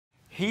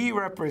He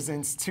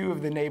represents two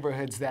of the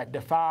neighborhoods that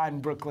define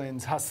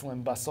Brooklyn's hustle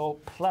and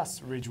bustle,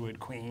 plus Ridgewood,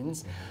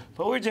 Queens.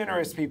 But we're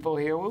generous people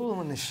here. We're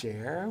willing to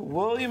share.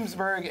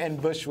 Williamsburg and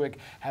Bushwick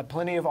have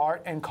plenty of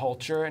art and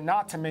culture,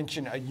 not to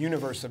mention a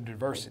universe of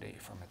diversity,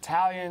 from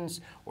Italians,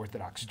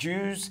 Orthodox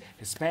Jews,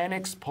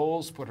 Hispanics,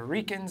 Poles, Puerto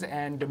Ricans,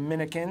 and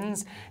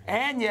Dominicans.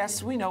 And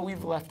yes, we know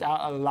we've left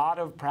out a lot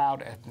of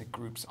proud ethnic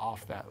groups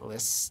off that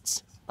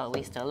list. But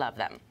we still love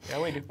them.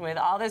 Yeah, we do. With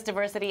all this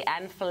diversity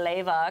and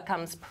flavor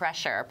comes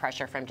pressure.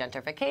 Pressure from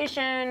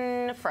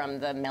gentrification, from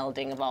the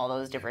melding of all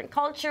those different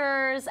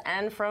cultures,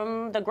 and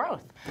from the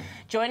growth.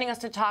 Joining us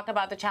to talk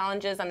about the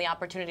challenges and the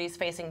opportunities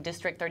facing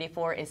District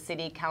 34 is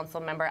City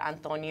Council Member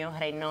Antonio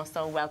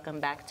Reynoso. Welcome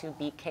back to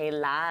BK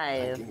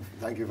Live.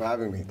 Thank you for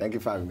having me. Thank you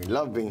for having me.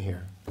 Love being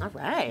here. All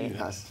right.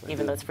 Yes,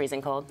 even though it's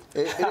freezing cold?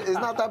 It's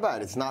not that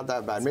bad. It's not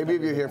that bad. Maybe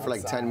if you're here for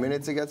like 10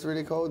 minutes, it gets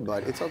really cold,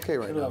 but it's okay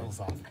right now.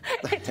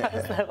 It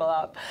does level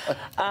up.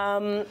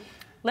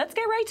 Let's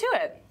get right to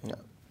it. Yeah.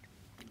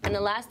 In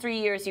the last 3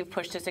 years, you've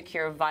pushed to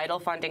secure vital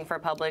funding for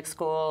public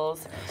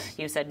schools. Yes.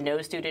 You said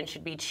no student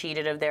should be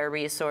cheated of their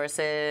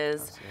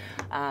resources.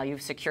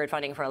 You've secured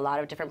funding for a lot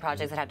of different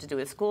projects that have to do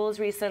with schools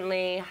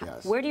recently.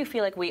 Yes. Where do you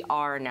feel like we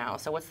are now?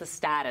 So what's the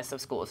status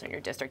of schools in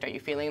your district? Are you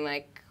feeling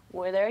like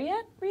we're there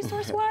yet,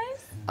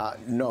 resource-wise?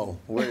 No,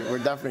 we're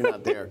definitely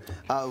not there.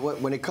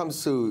 When it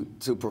comes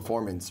to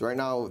performance, right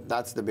now,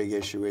 that's the big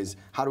issue, is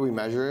how do we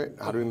measure it?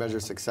 How do we measure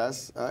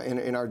success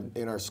in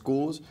our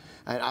schools?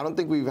 And I don't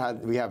think we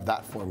have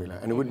that formula.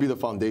 And it would be the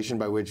foundation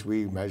by which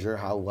we measure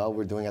how well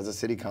we're doing as a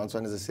city council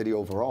and as a city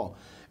overall.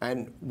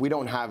 And we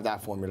don't have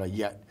that formula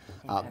yet.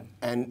 Okay.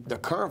 And the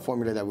current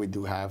formula that we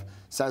do have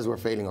says we're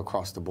failing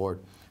across the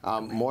board.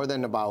 More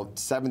than about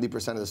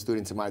 70% of the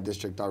students in my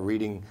district are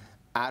reading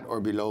at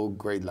or below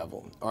grade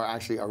level, or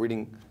actually are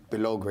reading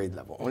below grade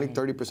level. Only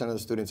 30% of the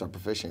students are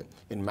proficient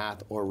in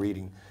math or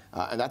reading.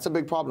 And that's a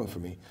big problem for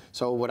me.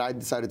 So what I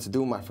decided to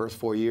do my first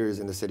 4 years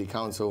in the city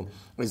council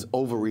is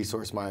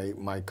over-resource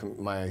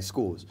my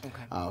schools.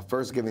 Okay.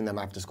 First, giving them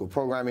after-school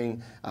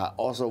programming,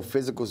 also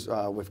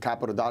physicals with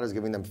capital dollars,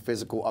 giving them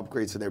physical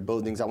upgrades to their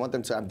buildings. I want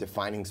them to have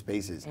defining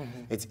spaces.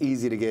 It's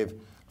easy to give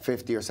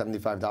 $50,000 or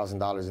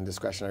 $75,000 in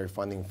discretionary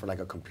funding for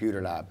like a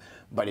computer lab.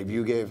 But if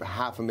you give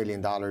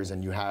 $500,000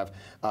 and you have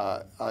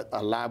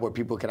a lab where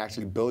people can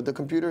actually build the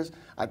computers,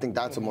 I think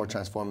that's a more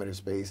transformative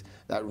space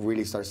that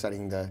really starts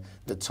setting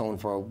the tone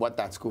for what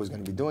that school is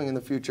going to be doing in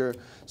the future.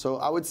 So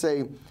I would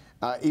say,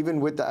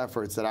 even with the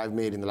efforts that I've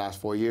made in the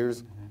last 4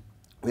 years,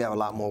 we have a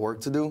lot more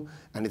work to do,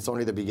 and it's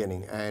only the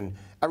beginning. And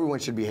everyone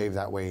should behave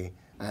that way,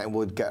 and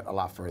we'll get a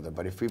lot further.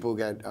 But if people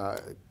get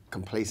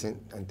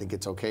complacent and think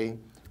it's okay,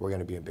 we're going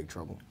to be in big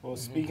trouble. Well,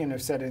 speaking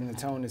of setting the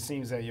tone, it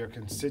seems that your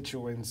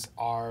constituents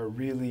are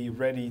really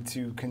ready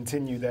to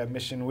continue that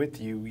mission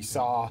with you. We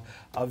saw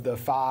of the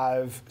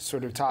 5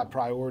 sort of top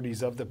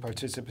priorities of the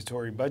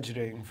participatory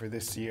budgeting for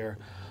this year,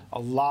 a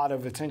lot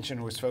of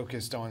attention was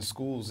focused on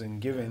schools and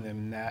giving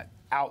them that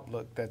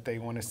outlook that they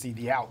want to see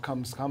the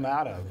outcomes come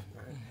out of.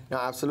 No,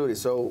 absolutely.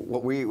 So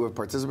with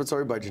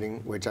participatory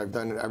budgeting, which I've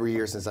done every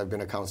year since I've been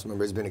a council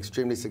member, has been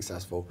extremely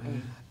successful.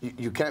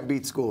 You can't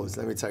beat schools,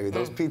 let me tell you.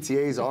 Those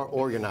PTAs are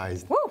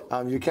organized.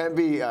 You can't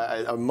be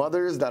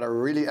mothers that are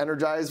really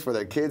energized for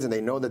their kids and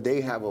they know that they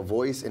have a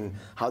voice in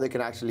how they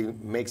can actually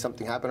make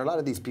something happen. A lot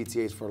of these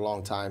PTAs for a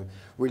long time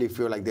really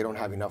feel like they don't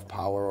have enough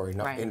power or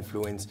enough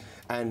influence.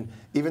 And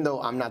even though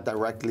I'm not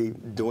directly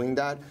doing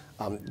that,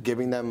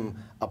 giving them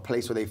a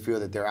place where they feel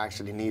that they're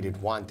actually needed,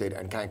 wanted,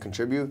 and can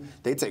contribute,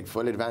 they take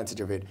full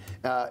advantage of it.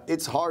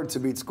 It's hard to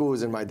beat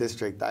schools in my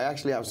district. I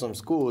actually have some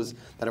schools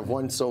that have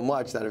won so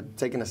much that have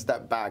taken a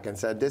step back and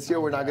said, this year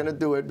we're not going to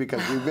do it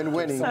because we've been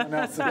winning.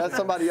 Let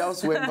somebody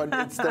else win, but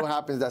it still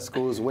happens that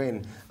schools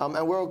win.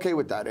 And we're okay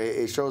with that.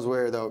 It shows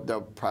where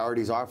the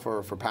priorities are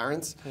for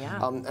parents.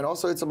 Yeah. And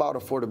also it's about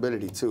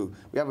affordability too.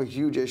 We have a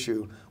huge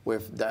issue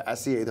with the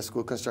SCA, the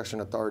School Construction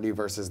Authority,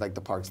 versus like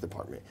the Parks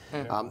Department.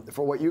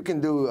 For what you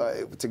can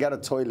do to get a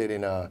toilet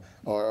in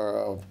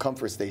or a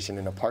comfort station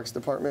in a Parks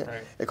Department,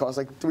 it costs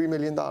like $3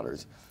 million.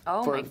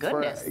 Oh my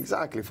goodness!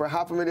 Exactly, for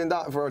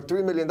 $500,000, for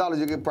 $3 million,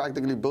 you can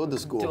practically build the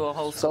school. Do a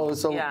whole school.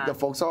 So the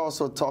folks are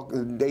also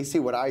they see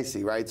what I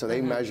see, right? So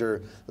they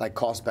measure like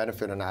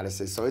cost-benefit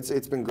analysis. So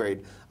it's been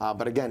great.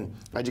 But again,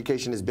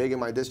 education is big in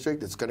my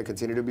district. It's going to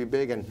continue to be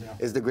big, and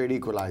it's the great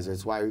equalizer.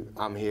 It's why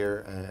I'm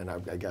here, and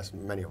I guess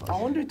many of us.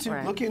 I wonder too,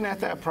 looking at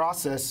that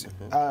process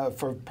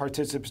for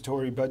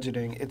participatory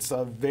budgeting, it's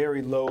a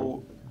very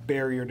low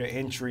barrier to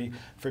entry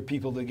for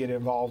people to get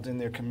involved in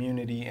their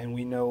community, and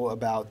we know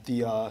about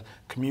the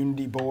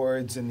community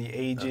boards and the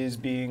ages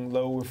being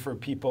lower for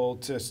people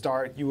to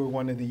start. You were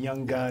one of the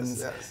young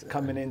guns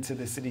coming into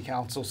the city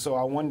council, so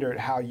I wondered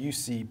how you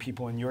see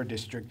people in your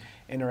district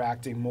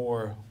interacting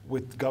more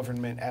with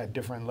government at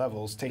different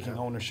levels, taking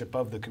ownership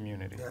of the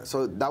community.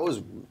 So that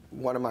was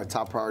one of my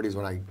top priorities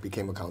when I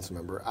became a council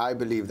member. I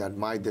believe that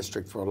my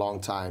district for a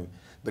long time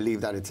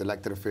believe that its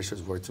elected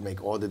officials were to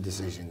make all the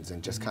decisions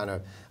and just kind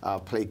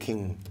of play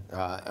king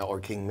or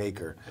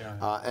kingmaker.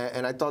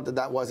 And I thought that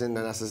that wasn't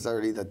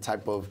necessarily the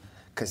type of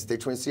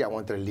constituency I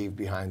wanted to leave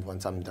behind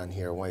once I'm done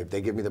here. If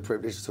they give me the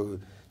privilege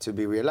to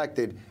be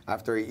reelected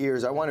after 8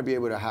 years, I want to be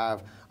able to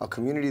have a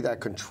community that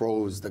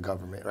controls the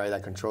government, right?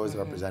 That controls the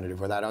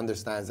representative, or that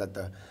understands that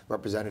the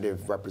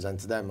representative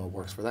represents them or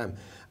works for them.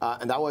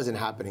 And that wasn't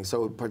happening.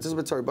 So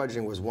participatory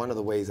budgeting was one of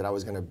the ways that I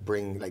was going to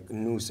bring like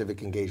new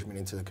civic engagement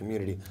into the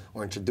community,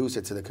 or introduce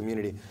it to the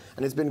community.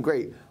 And it's been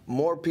great.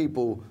 More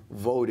people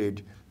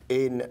voted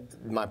in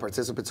my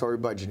participatory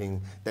budgeting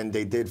than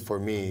they did for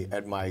me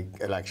at my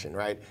election,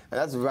 right? And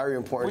that's very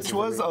important. Which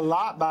was a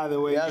lot, by the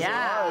way. Yes,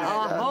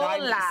 Yeah, a whole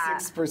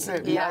lot.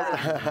 96%.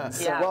 Yeah.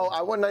 Yeah. Well,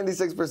 I won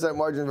 96%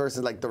 margin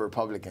versus like the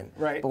Republican.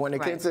 Right. But when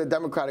it came to the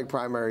Democratic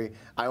primary,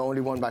 I only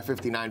won by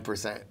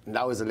 59%. And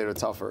that was a little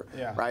tougher,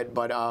 right?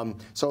 But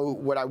so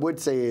what I would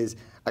say is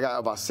I got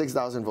about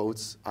 6,000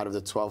 votes out of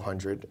the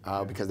 1,200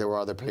 because there were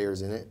other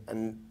players in it.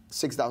 And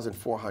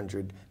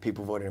 6,400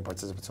 people voted in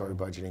participatory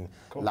budgeting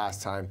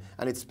last time.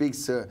 And it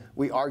speaks to,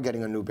 we are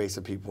getting a new base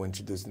of people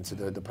introduced into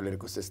the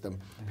political system.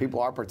 People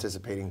are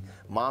participating.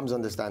 Moms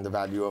understand the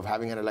value of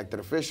having an elected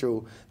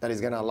official that is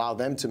going to allow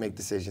them to make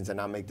decisions and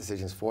not make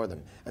decisions for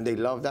them. And they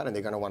love that, and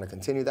they're going to want to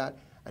continue that.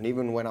 And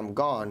even when I'm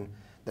gone,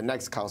 the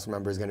next council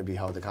member is going to be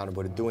held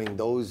accountable to doing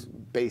those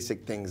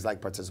basic things like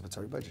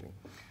participatory budgeting.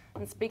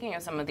 And speaking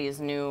of some of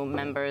these new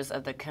members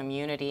of the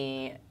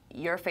community,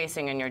 you're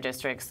facing in your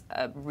districts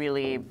a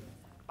really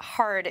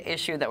hard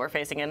issue that we're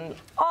facing in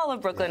all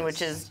of Brooklyn,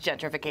 which is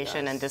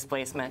gentrification and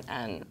displacement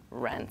and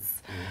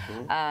rents.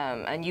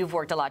 And you've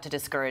worked a lot to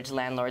discourage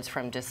landlords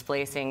from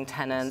displacing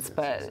tenants,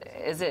 but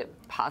is it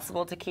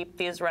possible to keep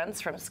these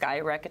rents from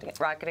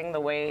skyrocketing the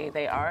way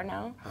they are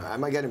now? I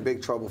might get in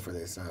big trouble for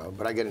this,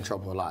 but I get in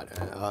trouble a lot.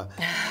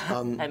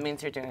 That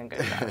means you're doing a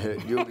good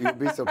job. You'll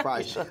be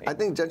surprised. I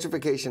think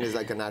gentrification is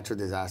like a natural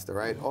disaster,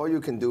 right? All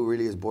you can do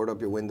really is board up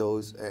your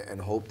windows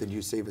and hope that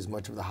you save as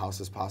much of the house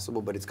as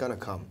possible, but it's gonna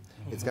come.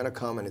 It's gonna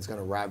come, and it's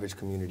gonna ravage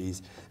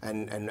communities.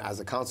 And as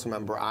a council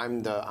member,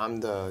 I'm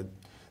the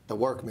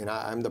workman.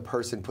 I'm the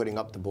person putting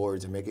up the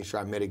boards and making sure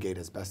I mitigate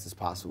as best as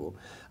possible.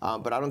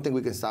 But I don't think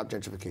we can stop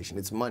gentrification.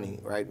 It's money,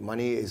 right?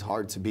 Money is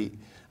hard to beat.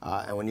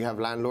 And when you have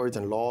landlords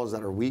and laws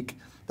that are weak,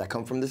 that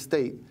come from the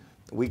state,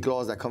 weak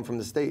laws that come from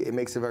the state, it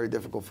makes it very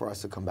difficult for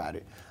us to combat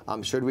it.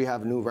 Should we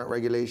have new rent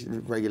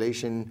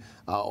regulation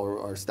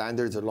or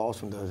standards or laws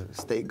from the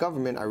state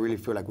government, I really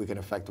feel like we can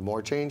affect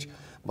more change,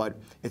 but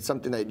it's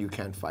something that you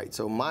can't fight.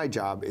 So my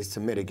job is to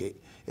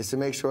mitigate, is to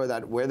make sure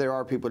that where there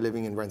are people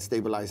living in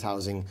rent-stabilized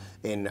housing,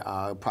 in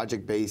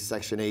project-based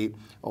Section 8,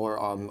 or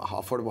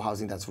affordable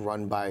housing that's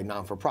run by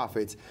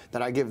non-for-profits,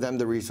 that I give them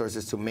the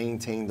resources to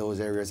maintain those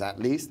areas at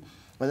least.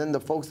 And then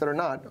the folks that are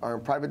not are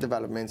in private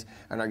developments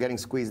and are getting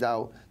squeezed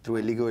out through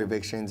illegal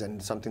evictions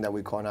and something that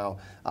we call now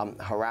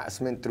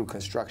harassment through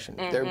construction.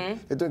 They're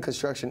doing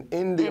construction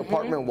in the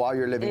apartment while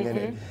you're living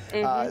in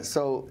it.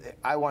 So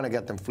I want to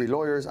get them free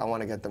lawyers. I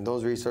want to get them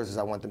those resources.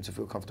 I want them to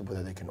feel comfortable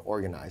that they can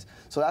organize.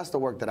 So that's the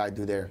work that I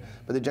do there.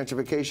 But the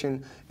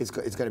gentrification, it's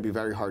going to be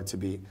very hard to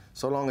beat.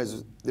 So long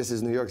as this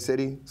is New York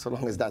City, so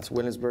long as that's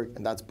Williamsburg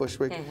and that's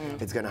Bushwick,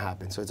 it's going to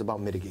happen. So it's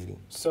about mitigating.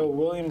 So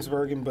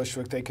Williamsburg and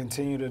Bushwick, they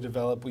continue to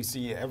develop. We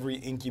see every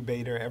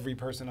incubator, every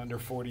person under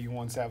 40 who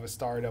wants to have a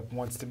startup,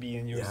 wants to be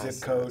in your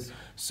zip code.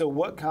 So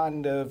what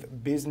kind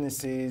of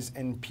businesses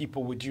and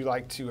people would you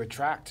like to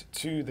attract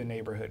to the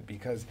neighborhood?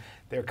 Because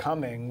they're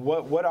coming.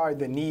 What are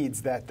the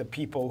needs that the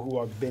people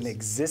who have been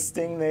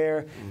existing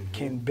there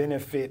can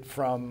benefit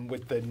from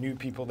with the new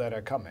people that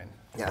are coming?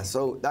 Yeah,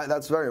 so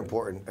that's very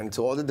important. And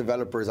to all the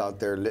developers out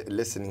there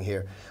listening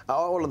here,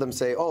 all of them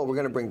say, oh, we're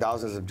going to bring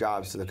thousands of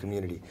jobs to the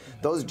community.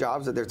 Those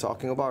jobs that they're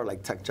talking about are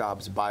like tech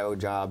jobs, bio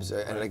jobs,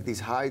 and like these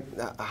high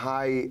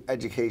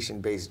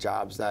education-based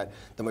jobs that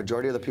the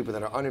majority of the people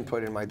that are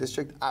unemployed in my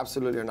district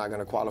absolutely are not going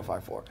to qualify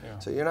for.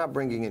 So you're not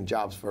bringing in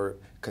jobs for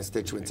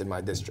constituents in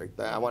my district.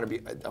 I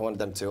want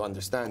them to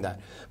understand that.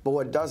 But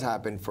what does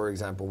happen, for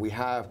example, we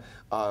have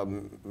a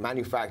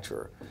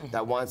manufacturer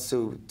that wants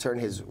to turn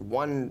his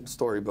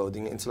one-story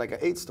building into like an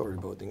 8-story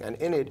building, and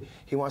in it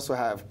he wants to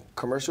have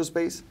commercial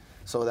space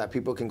so that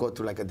people can go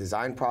through like a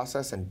design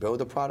process and build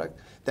a product,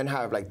 then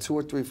have like 2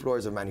 or 3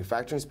 floors of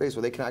manufacturing space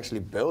where they can actually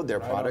build their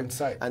product,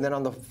 and then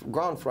on the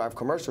ground floor have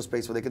commercial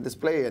space where they can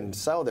display and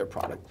sell their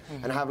product,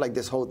 and have like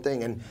this whole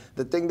thing. And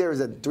the thing there is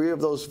that 3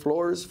 of those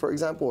floors, for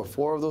example, or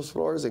 4 of those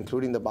floors,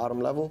 including the bottom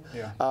level,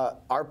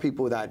 are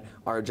people that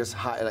are just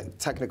high, like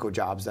technical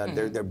jobs that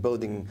they're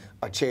building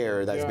a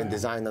chair that's been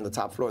designed on the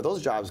top floor.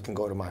 Those jobs can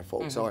go to my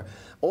folks.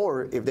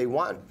 Or if they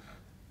want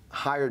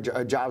higher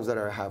jobs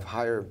that have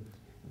higher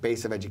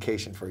base of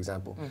education, for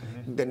example,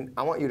 then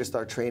I want you to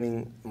start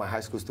training my high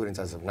school students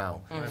as of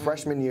now.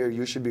 Freshman year,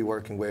 you should be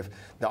working with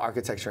the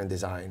architecture and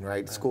design,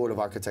 right? School of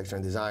Architecture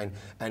and Design,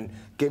 and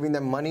giving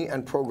them money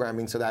and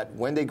programming so that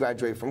when they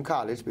graduate from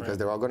college, because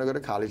they're all going to go to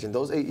college, in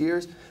those 8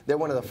 years, they're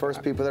one of the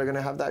first people that are going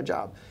to have that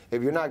job.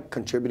 If you're not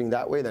contributing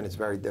that way, then it's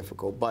very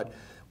difficult. But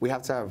we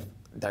have to have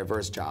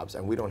diverse jobs,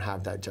 and we don't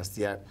have that just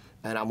yet.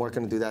 And I'm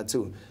working to do that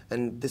too.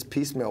 And this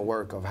piecemeal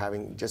work of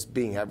just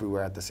being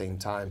everywhere at the same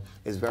time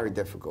is very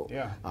difficult.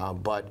 Yeah.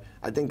 But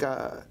I think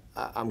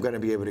I'm going to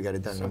be able to get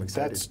it done. So I'm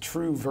excited. that's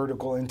true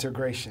vertical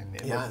integration in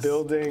the Yes.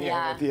 building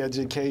Yeah. and with the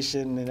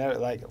education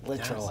and like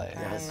literally.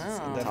 Yes.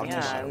 I know.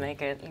 Yeah,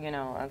 make it,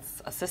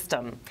 it's a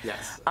system.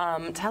 Yes.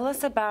 Tell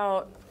us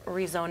about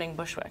rezoning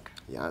Bushwick.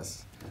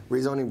 Yes.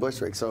 Rezoning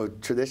Bushwick. So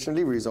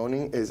traditionally,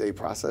 rezoning is a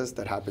process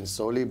that happens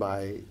solely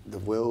by the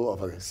will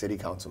of a city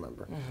council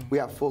member. We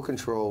have full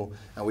control,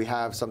 and we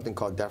have something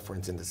called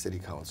deference in the city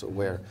council,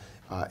 where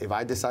if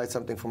I decide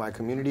something for my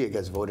community, it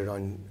gets voted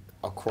on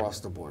across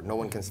the board. No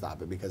one can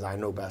stop it because I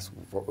know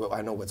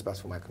what's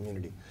best for my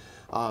community.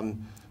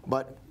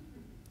 But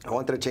I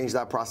wanted to change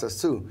that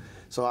process too.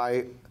 So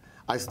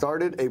I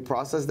started a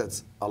process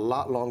that's a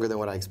lot longer than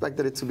what I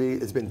expected it to be.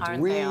 It's been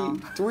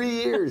three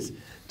years.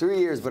 3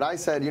 years. But I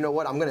said, you know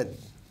what? I'm going to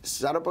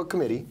set up a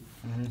committee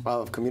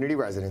of community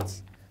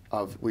residents.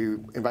 We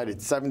invited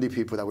 70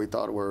 people that we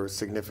thought were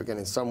significant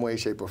in some way,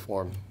 shape, or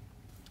form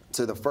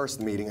to the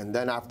first meeting. And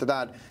then after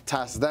that,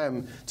 task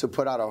them to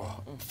put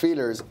out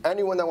feelers.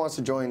 Anyone that wants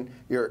to join,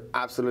 you're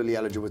absolutely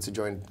eligible to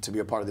join to be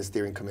a part of the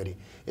steering committee.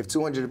 If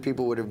 200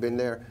 people would have been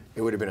there,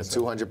 it would have been a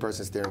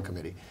 200-person steering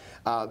committee.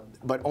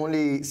 But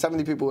only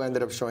 70 people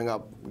ended up showing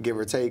up, give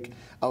or take.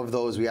 Of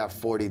those, we have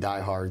 40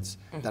 diehards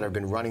that have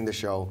been running the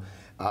show.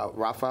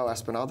 Rafael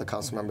Espinal, the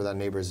council member that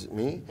neighbors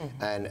me,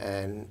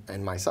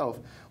 and myself,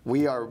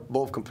 we are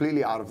both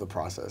completely out of the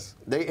process.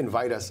 They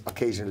invite us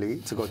occasionally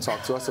to go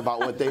talk to us about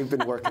what they've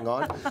been working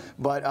on,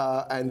 but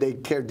and they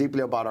care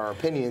deeply about our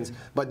opinions,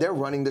 but they're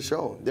running the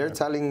show. They're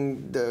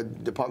telling the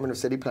Department of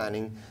City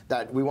Planning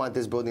that we want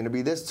this building to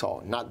be this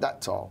tall, not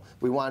that tall.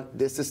 We want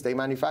this to stay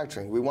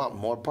manufacturing. We want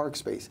more park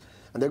space.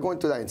 And they're going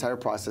through that entire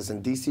process,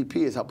 and DCP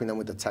is helping them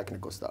with the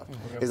technical stuff.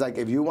 It's like,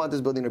 if you want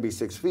this building to be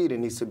 6 feet, it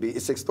needs to be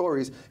 6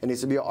 stories, it needs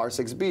to be a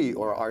R6B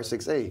or a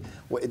R6A.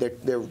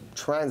 They're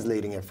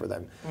translating it for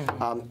them.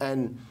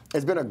 And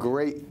it's been a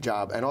great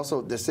job. And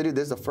also, the city,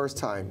 this is the first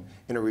time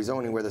in a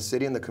rezoning where the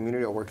city and the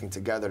community are working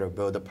together to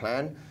build a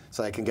plan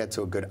so they can get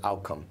to a good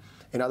outcome.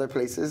 In other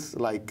places,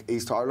 like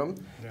East Harlem,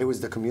 it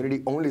was the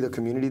community, only the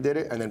community did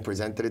it and then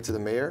presented it to the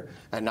mayor,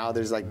 and now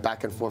there's like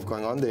back and forth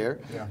going on there.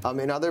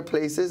 In other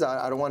places,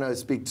 I don't want to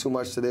speak too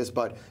much to this,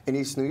 but in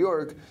East New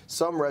York,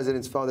 some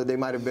residents felt that they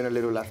might have been a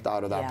little left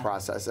out of that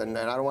process. And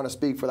I don't want to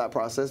speak for that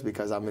process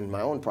because I'm in my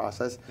own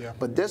process.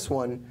 But this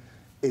one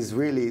is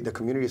really, the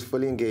community is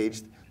fully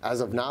engaged. As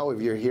of now,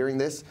 if you're hearing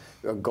this,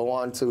 go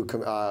on to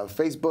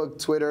Facebook,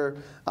 Twitter,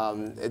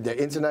 the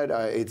internet.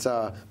 It's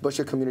a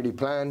Bushwick Community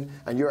Plan,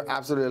 and you're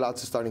absolutely allowed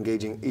to start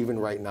engaging even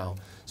right now.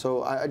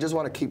 So I just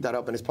want to keep that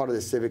up, and it's part of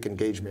the civic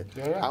engagement.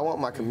 I want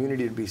my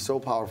community to be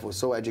so powerful,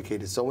 so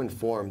educated, so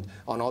informed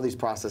on all these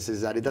processes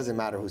that it doesn't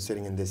matter who's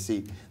sitting in this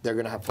seat. They're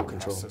going to have full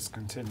control. The process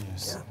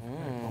continues.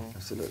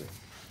 Absolutely.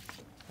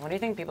 What do you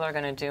think people are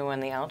going to do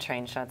when the L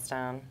train shuts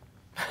down?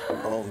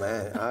 Oh,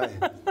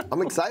 man.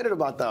 I'm excited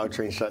about the L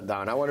train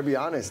shutdown. I want to be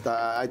honest.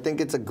 I think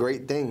it's a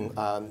great thing.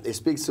 It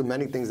speaks to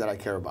many things that I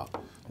care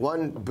about.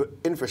 One,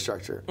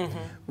 infrastructure.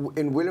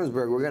 In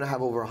Williamsburg, we're going to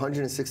have over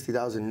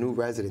 160,000 new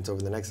residents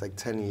over the next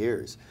 10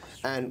 years.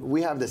 And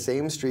we have the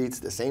same streets,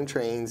 the same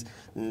trains,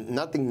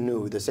 nothing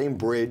new, the same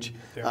bridge.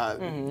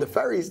 The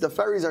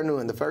ferries are new,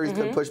 and the ferries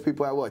can push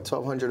people at what,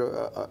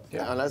 1,200?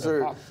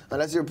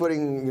 Unless you're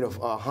putting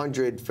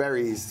 100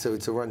 ferries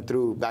to run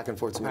through back and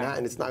forth to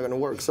Manhattan, it's not going to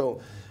work. So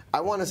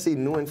I want to see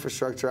new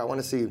infrastructure. I want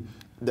to see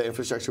the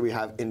infrastructure we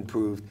have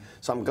improved.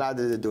 So I'm glad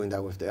that they're doing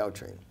that with the L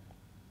train.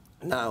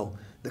 Now,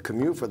 the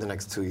commute for the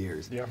next 2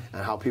 years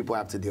and how people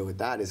have to deal with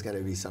that is going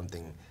to be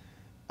something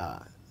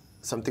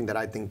that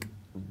I think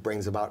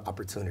brings about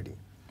opportunity.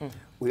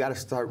 We got to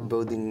start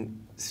building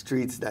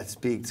streets that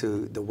speak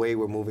to the way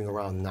we're moving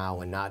around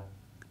now and not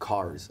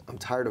cars. I'm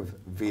tired of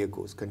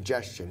vehicles,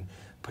 congestion,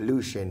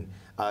 pollution,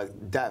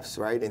 deaths,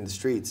 right, in the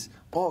streets,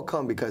 all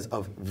come because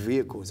of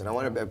vehicles. And I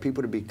want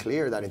people to be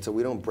clear that until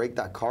we don't break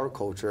that car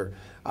culture,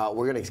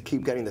 we're going to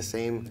keep getting the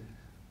same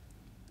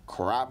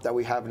crap that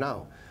we have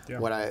now.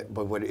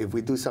 But if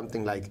we do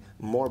something like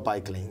more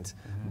bike lanes,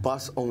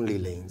 bus-only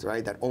lanes,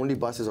 right, that only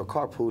buses or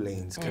carpool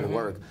lanes can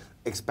work,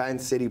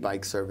 expand city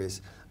bike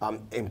service,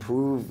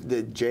 improve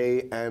the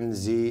J, M,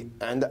 Z,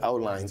 and the L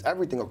lines,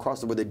 everything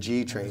across the board, the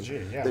G train.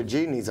 The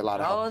G needs a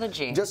lot of help. Oh, the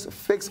G. Just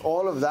fix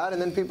all of that,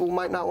 and then people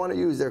might not want to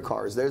use their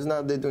cars. They're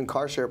doing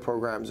car share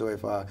programs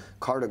with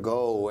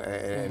Car2Go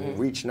and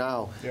Reach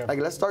Now. Like,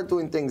 let's start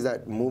doing things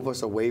that move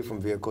us away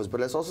from vehicles, but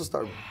let's also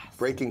start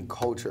breaking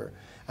culture.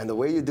 And the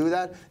way you do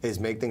that is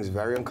make things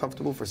very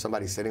uncomfortable for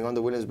somebody sitting on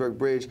the Williamsburg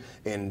Bridge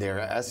in their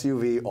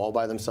SUV all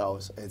by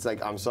themselves. It's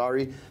like, I'm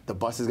sorry, the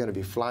bus is going to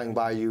be flying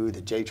by you,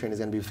 the J train is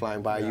going to be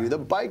flying by you, the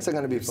bikes are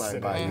going to be flying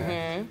by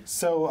you.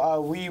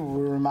 So we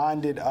were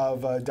reminded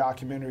of a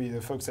documentary the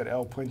folks at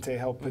El Puente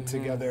helped put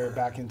together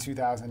back in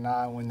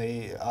 2009 when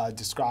they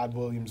described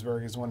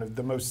Williamsburg as one of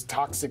the most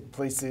toxic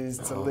places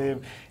to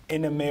live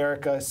in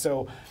America.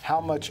 So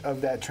how much of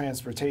that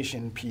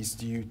transportation piece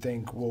do you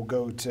think will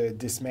go to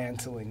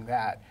dismantling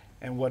that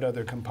And what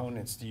other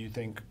components do you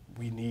think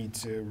we need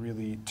to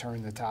really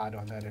turn the tide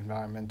on that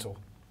environmental?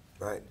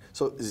 Right.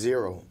 So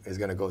 0 is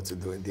going to go to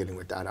dealing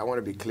with that. I want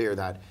to be clear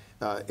that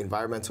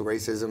environmental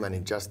racism and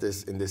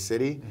injustice in this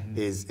city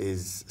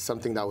is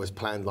something that was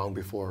planned long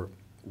before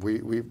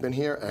we've been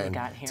here. And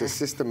to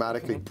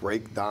systematically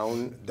break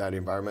down that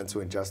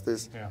environmental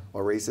injustice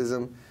or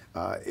racism,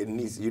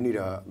 you need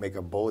to make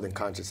a bold and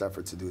conscious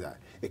effort to do that.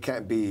 It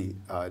can't be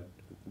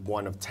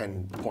one of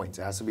 10 points.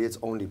 It has to be its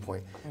only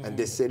point. And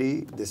this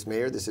city, this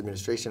mayor, this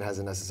administration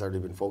hasn't necessarily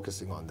been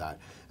focusing on that.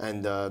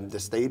 And the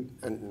state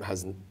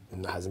hasn't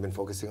been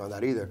focusing on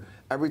that either.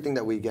 Everything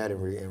that we get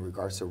in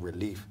regards to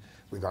relief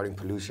regarding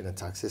pollution and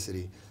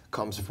toxicity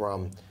comes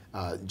from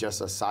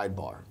just a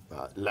sidebar.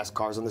 Less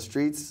cars on the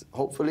streets,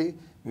 hopefully,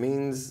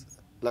 means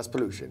less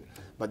pollution.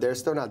 But they're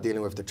still not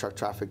dealing with the truck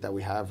traffic that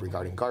we have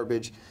regarding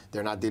garbage.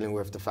 They're not dealing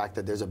with the fact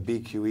that there's a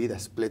BQE that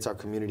splits our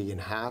community in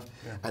half,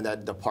 and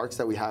that the parks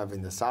that we have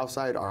in the south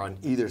side are on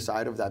either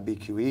side of that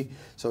BQE.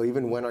 So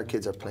even when our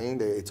kids are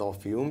playing, it's all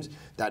fumes.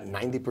 That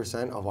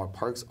 90% of our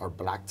parks are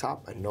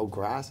blacktop and no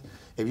grass.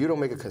 If you don't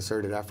make a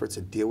concerted effort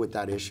to deal with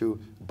that issue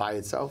by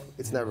itself,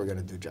 it's never going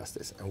to do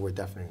justice, and we're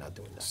definitely not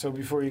doing that. So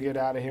before you get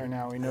out of here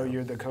now, we know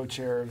you're the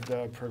co-chair of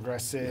the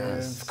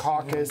Progressive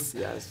Caucus.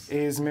 Yes.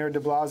 Is Mayor de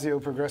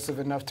Blasio progressive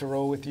enough to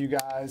roll with you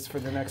guys for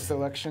the next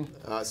election?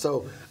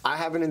 So I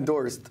haven't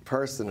endorsed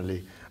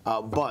personally,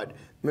 but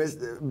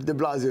Mr. de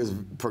Blasio is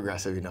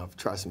progressive enough,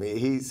 trust me.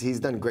 He's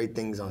done great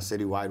things on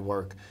citywide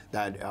work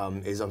that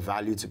is of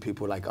value to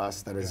people like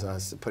us, that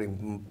is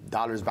putting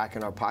dollars back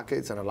in our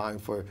pockets and allowing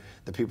for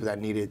the people that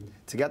need it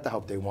to get the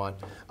help they want.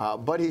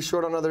 But he's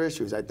short on other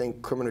issues. I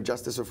think criminal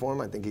justice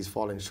reform, I think he's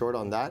fallen short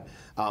on that.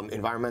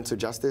 Environmental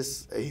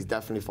justice, he's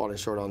definitely fallen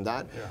short on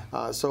that.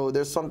 So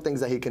there's some things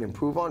that he can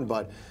improve on,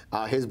 but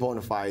his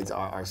bona fides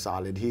are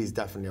solid. He's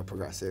definitely a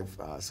progressive.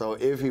 So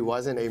if he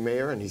wasn't a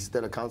mayor and he's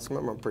still a council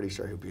member, I'm pretty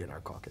sure he'll be in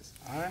our caucus.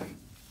 All right.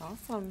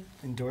 Awesome.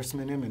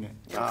 Endorsement imminent.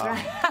 I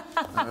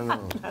don't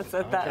know. That's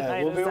what that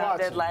might have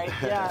sounded like.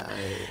 Yeah.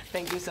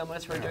 Thank you so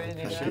much for joining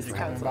us,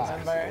 Council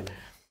Member.